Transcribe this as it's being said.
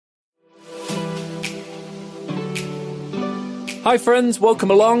Hi friends, welcome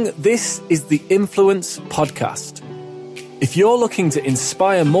along. This is the Influence Podcast. If you're looking to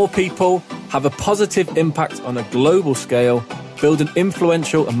inspire more people, have a positive impact on a global scale, build an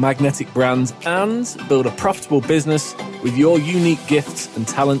influential and magnetic brand, and build a profitable business with your unique gifts and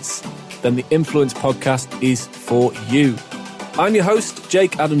talents, then the Influence Podcast is for you. I'm your host,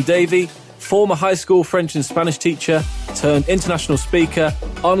 Jake Adam Davey, former high school French and Spanish teacher, turned international speaker,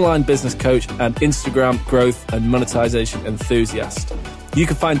 online business coach, and Instagram growth and monetization enthusiast. You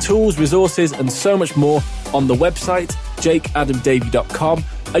can find tools, resources, and so much more on the website, jakeadamdavey.com.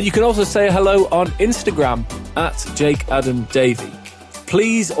 And you can also say hello on Instagram at jakeadamdavey.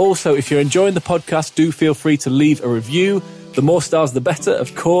 Please also, if you're enjoying the podcast, do feel free to leave a review. The more stars, the better,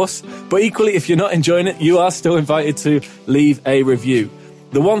 of course. But equally, if you're not enjoying it, you are still invited to leave a review.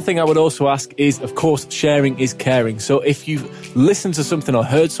 The one thing I would also ask is, of course, sharing is caring. So if you've listened to something or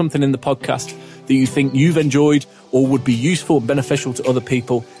heard something in the podcast that you think you've enjoyed or would be useful and beneficial to other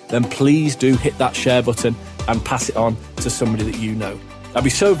people, then please do hit that share button and pass it on to somebody that you know. I'd be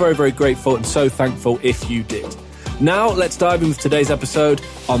so very, very grateful and so thankful if you did. Now, let's dive in with today's episode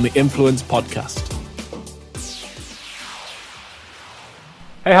on the Influence Podcast.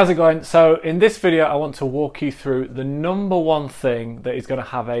 Hey, how's it going? So in this video, I want to walk you through the number one thing that is going to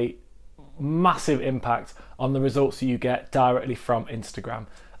have a massive impact on the results that you get directly from Instagram.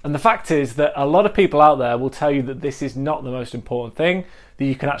 And the fact is that a lot of people out there will tell you that this is not the most important thing, that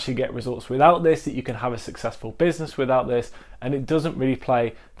you can actually get results without this, that you can have a successful business without this, and it doesn't really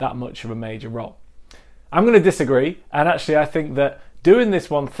play that much of a major role. I'm going to disagree, and actually I think that doing this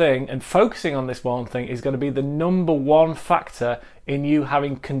one thing and focusing on this one thing is going to be the number one factor in you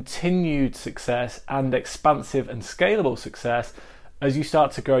having continued success and expansive and scalable success as you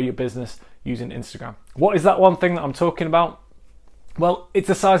start to grow your business using Instagram. What is that one thing that I'm talking about? Well, it's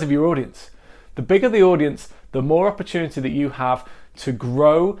the size of your audience. The bigger the audience, the more opportunity that you have to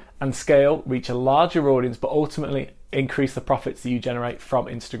grow and scale, reach a larger audience, but ultimately increase the profits that you generate from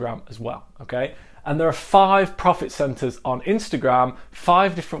Instagram as well, okay? And there are 5 profit centers on Instagram,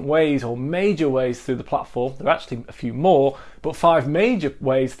 5 different ways or major ways through the platform. There are actually a few more, but 5 major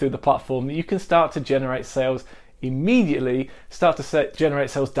ways through the platform that you can start to generate sales immediately, start to generate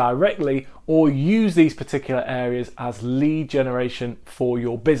sales directly, or use these particular areas as lead generation for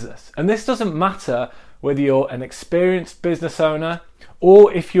your business. And this doesn't matter whether you're an experienced business owner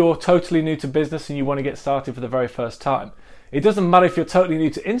or if you're totally new to business and you want to get started for the very first time. It doesn't matter if you're totally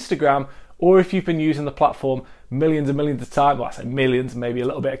new to Instagram or if you've been using the platform millions and millions of times. Well, I say millions, maybe a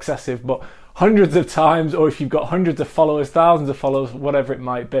little bit excessive, but hundreds of times, or if you've got hundreds of followers, thousands of followers, whatever it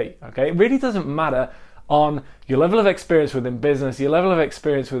might be, okay? It really doesn't matter on your level of experience within business, your level of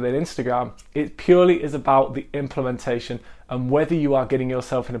experience within Instagram. It purely is about the implementation and whether you are getting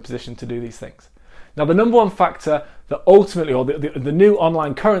yourself in a position to do these things. Now, the number one factor that ultimately, or the new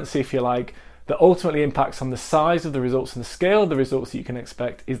online currency, if you like, that ultimately impacts on the size of the results and the scale of the results that you can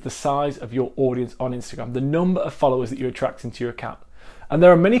expect is the size of your audience on Instagram, the number of followers that you're attracting to your account. And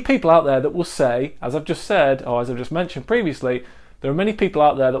there are many people out there that will say, as I've just said, or as I've just mentioned previously, there are many people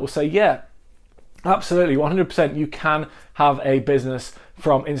out there that will say, yeah, absolutely, 100% you can have a business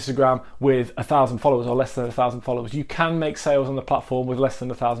from Instagram with 1,000 followers or less than 1,000 followers. You can make sales on the platform with less than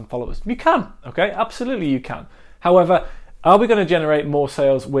 1,000 followers. You can, okay? Absolutely you can. However, are we going to generate more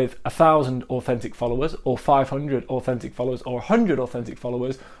sales with 1,000 authentic followers or 500 authentic followers or 100 authentic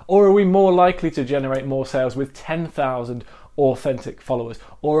followers? Or are we more likely to generate more sales with 10,000 authentic followers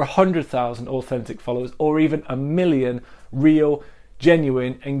or 100,000 authentic followers or even 1 million real,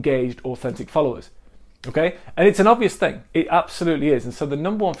 genuine, engaged, authentic followers? Okay? And it's an obvious thing. It absolutely is. And so the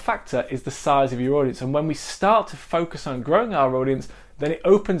number one factor is the size of your audience. And when we start to focus on growing our audience, then it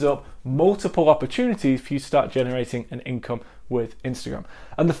opens up multiple opportunities for you to start generating an income with Instagram.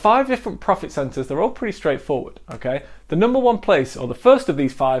 And the 5 different profit centers, they're all pretty straightforward, okay? The number one place, or the first of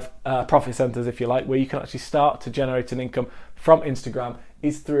these 5 profit centers, if you like, where you can actually start to generate an income from Instagram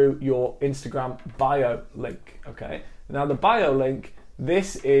is through your Instagram bio link, okay? Now the bio link,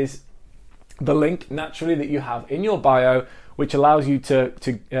 this is the link naturally that you have in your bio, which allows you to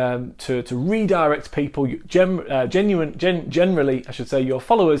redirect people, generally, I should say, your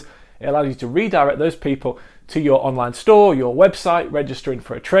followers. It allows you to redirect those people to your online store, your website, registering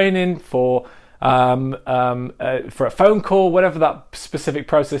for a training, for a phone call, whatever that specific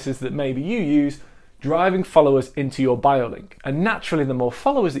process is that maybe you use, driving followers into your bio link. And naturally, the more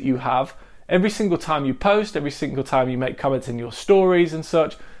followers that you have, every single time you post, every single time you make comments in your stories and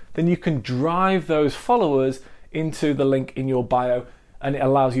such, then you can drive those followers into the link in your bio, and it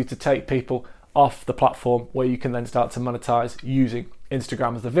allows you to take people off the platform where you can then start to monetize using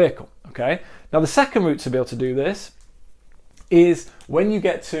Instagram as the vehicle, okay? Now the second route to be able to do this is when you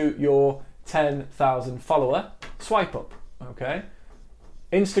get to your 10,000 follower, swipe up, okay?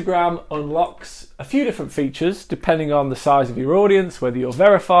 Instagram unlocks a few different features depending on the size of your audience, whether you're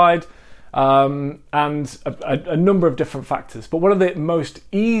verified, and a number of different factors. But one of the most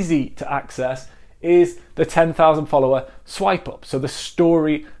easy to access is the 10,000 follower swipe up. So the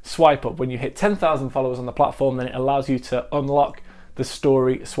story swipe up. When you hit 10,000 followers on the platform, then it allows you to unlock the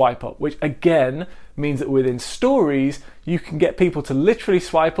story swipe up, which again means that within stories, you can get people to literally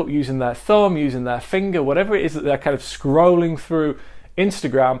swipe up using their thumb, using their finger, whatever it is that they're kind of scrolling through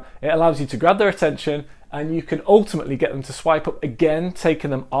Instagram. It allows you to grab their attention, and you can ultimately get them to swipe up again, taking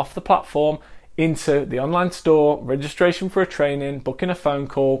them off the platform into the online store, registration for a training, booking a phone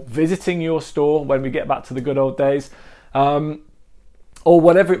call, visiting your store when we get back to the good old days, or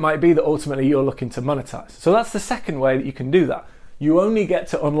whatever it might be that ultimately you're looking to monetize. So that's the second way that you can do that. You only get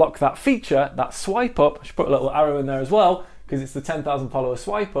to unlock that feature, that swipe up. I should put a little arrow in there as well, because it's the 10,000 follower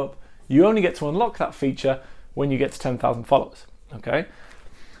swipe up. You only get to unlock that feature when you get to 10,000 followers. Okay.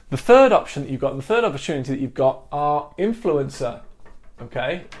 The third option that you've got, the third opportunity that you've got are influencer.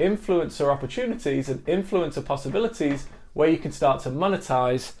 Okay, influencer opportunities and influencer possibilities where you can start to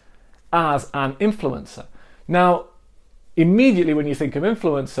monetize as an influencer. Now, immediately when you think of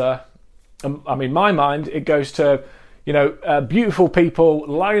influencer, my mind, it goes to, beautiful people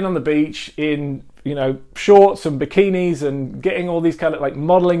lying on the beach in, shorts and bikinis and getting all these kind of like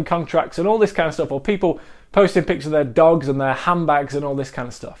modeling contracts and all this kind of stuff, or people posting pictures of their dogs and their handbags and all this kind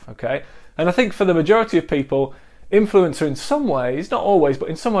of stuff, okay? And I think for the majority of people, influencer in some ways, not always, but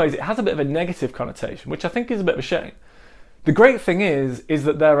in some ways it has a bit of a negative connotation, which I think is a bit of a shame. The great thing is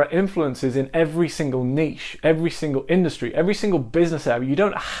that there are influencers in every single niche, every single industry, every single business area. You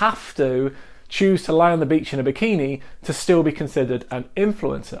don't have to choose to lie on the beach in a bikini to still be considered an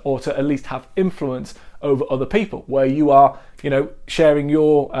influencer, or to at least have influence over other people, where you are, sharing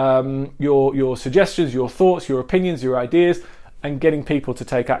your suggestions, your thoughts, your opinions, your ideas, and getting people to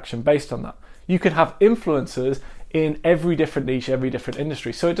take action based on that. You can have influencers in every different niche, every different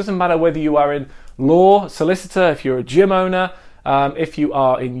industry. So it doesn't matter whether you are in law, solicitor, if you're a gym owner, if you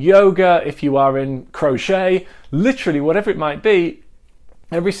are in yoga, if you are in crochet, literally whatever it might be,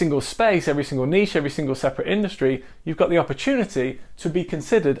 every single space, every single niche, every single separate industry, you've got the opportunity to be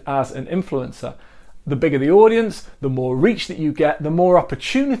considered as an influencer. The bigger the audience, the more reach that you get, the more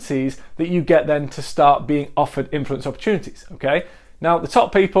opportunities that you get then to start being offered influence opportunities, okay? Now, the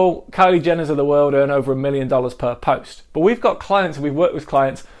top people, Kylie Jenners of the world, earn over $1 million per post. But we've got clients, and we've worked with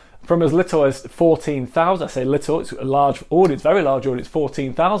clients from as little as 14,000. I say little, it's a large audience, very large audience,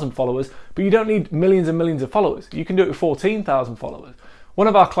 14,000 followers. But you don't need millions and millions of followers. You can do it with 14,000 followers. One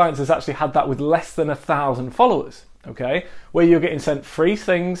of our clients has actually had that with less than 1,000 followers, okay? Where you're getting sent free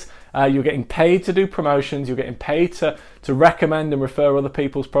things, you're getting paid to do promotions, you're getting paid to recommend and refer other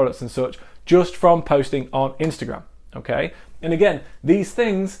people's products and such, just from posting on Instagram, okay? And again, these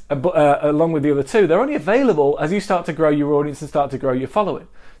things, along with the other two, they're only available as you start to grow your audience and start to grow your following.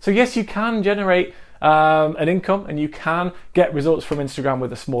 So yes, you can generate an income and you can get results from Instagram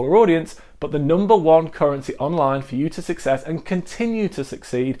with a smaller audience, but the number one currency online for you to success and continue to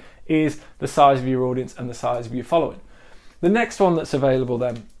succeed is the size of your audience and the size of your following. The next one that's available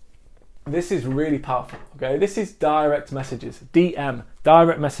then, this is really powerful, okay? This is direct messages, DM,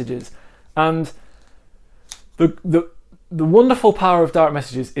 direct messages. And the wonderful power of direct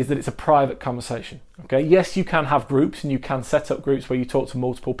messages is that it's a private conversation, okay? Yes, you can have groups and you can set up groups where you talk to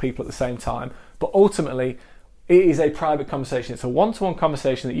multiple people at the same time, but ultimately it is a private conversation. It's a one-to-one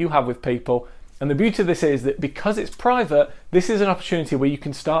conversation that you have with people. And the beauty of this is that because it's private, this is an opportunity where you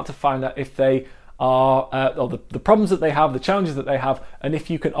can start to find out if they are, or the problems that they have, the challenges that they have, and if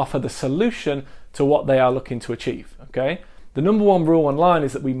you can offer the solution to what they are looking to achieve, okay? The number one rule online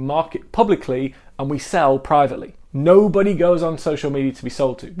is that we market publicly and we sell privately. Nobody goes on social media to be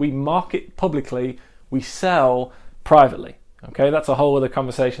sold to. We market publicly, we sell privately. Okay, that's a whole other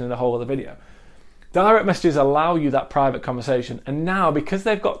conversation and a whole other video. Direct messages allow you that private conversation. And now, because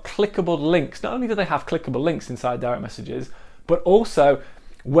they've got clickable links, not only do they have clickable links inside direct messages, but also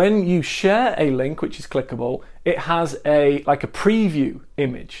when you share a link which is clickable, it has like a preview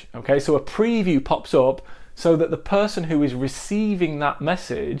image. Okay, so a preview pops up so that the person who is receiving that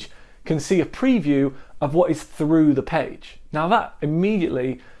message can see a preview of what is through the page. Now that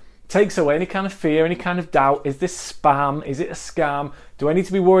immediately takes away any kind of fear, any kind of doubt. Is this spam? Is it a scam? Do I need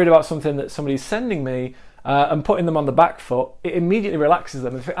to be worried about something that somebody's sending me and putting them on the back foot? It immediately relaxes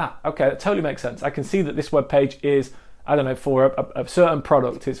them and think, okay, that totally makes sense. I can see that this web page is I don't know, for a certain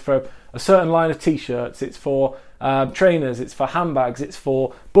product, it's for a certain line of t-shirts, it's for trainers, it's for handbags, it's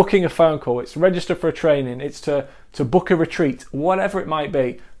for booking a phone call, it's to register for a training, it's to book a retreat, whatever it might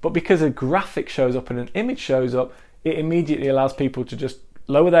be. But because a graphic shows up and an image shows up, it immediately allows people to just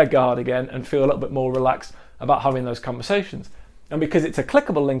lower their guard again and feel a little bit more relaxed about having those conversations. And because it's a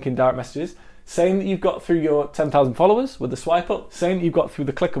clickable link in direct messages, same that you've got through your 10,000 followers with the swipe up, same that you've got through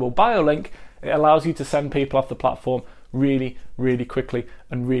the clickable bio link, it allows you to send people off the platform really, really quickly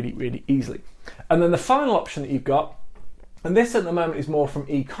and really, really easily. And then the final option that you've got, and this at the moment is more from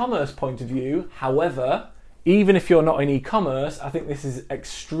e-commerce point of view. However, even if you're not in e-commerce, I think this is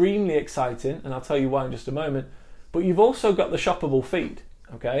extremely exciting, and I'll tell you why in just a moment. But you've also got the shoppable feed,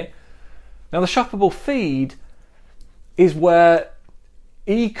 okay? Now the shoppable feed is where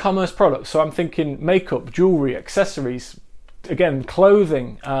e-commerce products, so I'm thinking makeup, jewelry, accessories, again,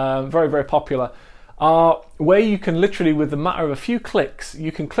 clothing, very, very popular, are where you can literally, with the matter of a few clicks,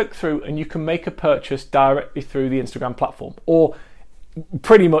 you can click through and you can make a purchase directly through the Instagram platform, or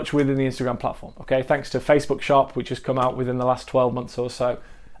pretty much within the Instagram platform, okay? Thanks to Facebook Shop, which has come out within the last 12 months or so.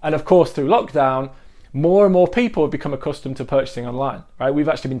 And of course, through lockdown, more and more people have become accustomed to purchasing online, right? We've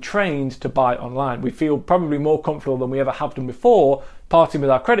actually been trained to buy online. We feel probably more comfortable than we ever have done before parting with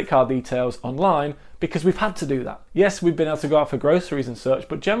our credit card details online because we've had to do that. Yes, we've been able to go out for groceries and such,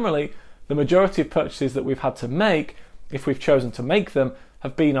 but generally the majority of purchases that we've had to make, if we've chosen to make them,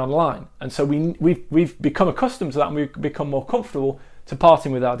 have been online. And so we've become accustomed to that, and we've become more comfortable to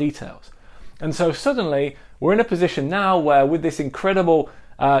parting with our details. And so suddenly we're in a position now where, with this incredible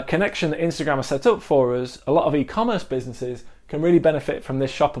connection that Instagram has set up for us, a lot of e-commerce businesses can really benefit from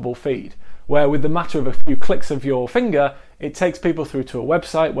this shoppable feed, where with the matter of a few clicks of your finger, it takes people through to a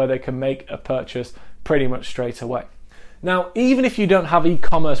website where they can make a purchase pretty much straight away. Now, even if you don't have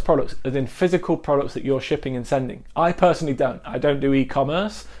e-commerce products, as in physical products that you're shipping and sending, I personally don't. I don't do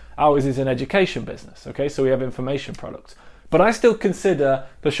e-commerce. Ours is an education business, okay? So we have information products. But I still consider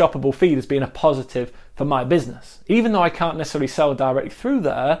the shoppable feed as being a positive for my business. Even though I can't necessarily sell directly through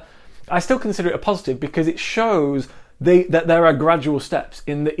there, I still consider it a positive because it shows that there are gradual steps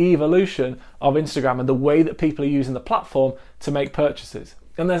in the evolution of Instagram and the way that people are using the platform to make purchases.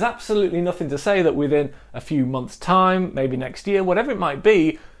 And there's absolutely nothing to say that within a few months' time, maybe next year, whatever it might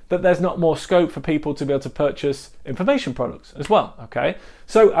be, that there's not more scope for people to be able to purchase information products as well, okay?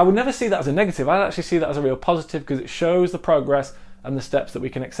 So I would never see that as a negative. I actually see that as a real positive because it shows the progress and the steps that we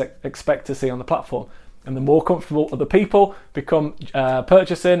can expect to see on the platform. And the more comfortable other people become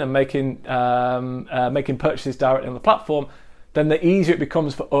purchasing and making purchases directly on the platform, then the easier it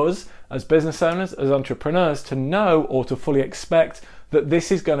becomes for us as business owners, as entrepreneurs, to know or to fully expect that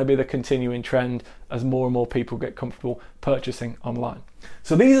this is going to be the continuing trend as more and more people get comfortable purchasing online.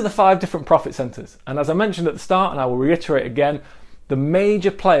 So these are the 5 different profit centers. And as I mentioned at the start, and I will reiterate again, the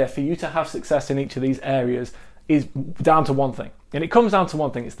major player for you to have success in each of these areas is down to one thing. And it comes down to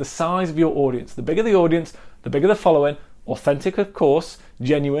one thing. It's the size of your audience. The bigger the audience, the bigger the following. Authentic, of course,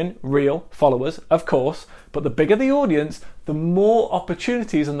 genuine, real followers, of course. But the bigger the audience, the more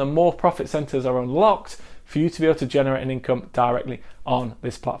opportunities and the more profit centers are unlocked for you to be able to generate an income directly on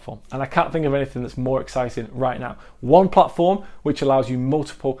this platform. And I can't think of anything that's more exciting right now. One platform which allows you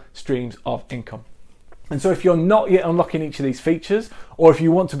multiple streams of income. And so if you're not yet unlocking each of these features, or if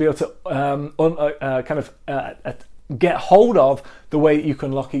you want to be able to get hold of the way that you can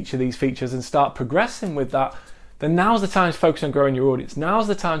unlock each of these features and start progressing with that, then now's the time to focus on growing your audience. Now's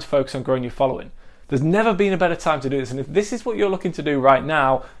the time to focus on growing your following. There's never been a better time to do this. And if this is what you're looking to do right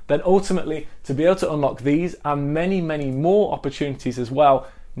now, then ultimately to be able to unlock these and many, many more opportunities as well,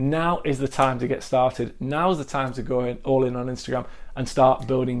 now is the time to get started. Now is the time to go all in on Instagram and start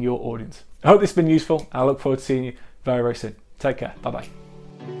building your audience. I hope this has been useful. I look forward to seeing you very, very soon. Take care. Bye-bye.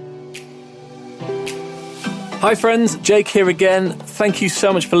 Hi friends, Jake here again. Thank you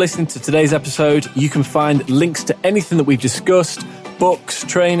so much for listening to today's episode. You can find links to anything that we've discussed, books,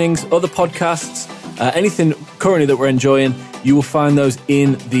 trainings, other podcasts, anything currently that we're enjoying, you will find those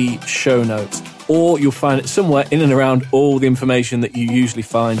in the show notes, or you'll find it somewhere in and around all the information that you usually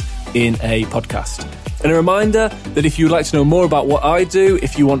find in a podcast. And a reminder that if you'd like to know more about what I do,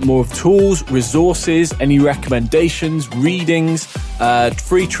 if you want more of tools, resources, any recommendations, readings,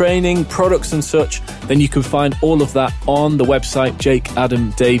 free training, products and such, then you can find all of that on the website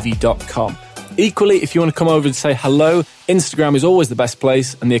jakeadamdavey.com. Equally, if you want to come over and say hello, Instagram is always the best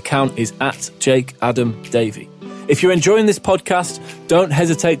place, and the account is @JakeAdamDavey. If you're enjoying this podcast, don't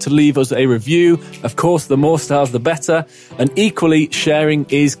hesitate to leave us a review. Of course, the more stars, the better. And equally, sharing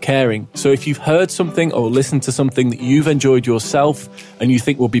is caring. So if you've heard something or listened to something that you've enjoyed yourself and you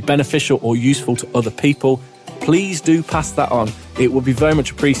think will be beneficial or useful to other people, please do pass that on. It would be very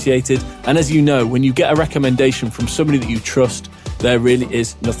much appreciated. And as you know, when you get a recommendation from somebody that you trust, there really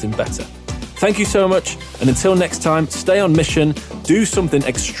is nothing better. Thank you so much. And until next time, stay on mission, do something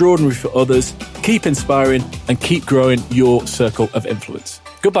extraordinary for others, keep inspiring, and keep growing your circle of influence.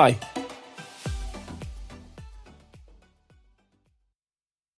 Goodbye.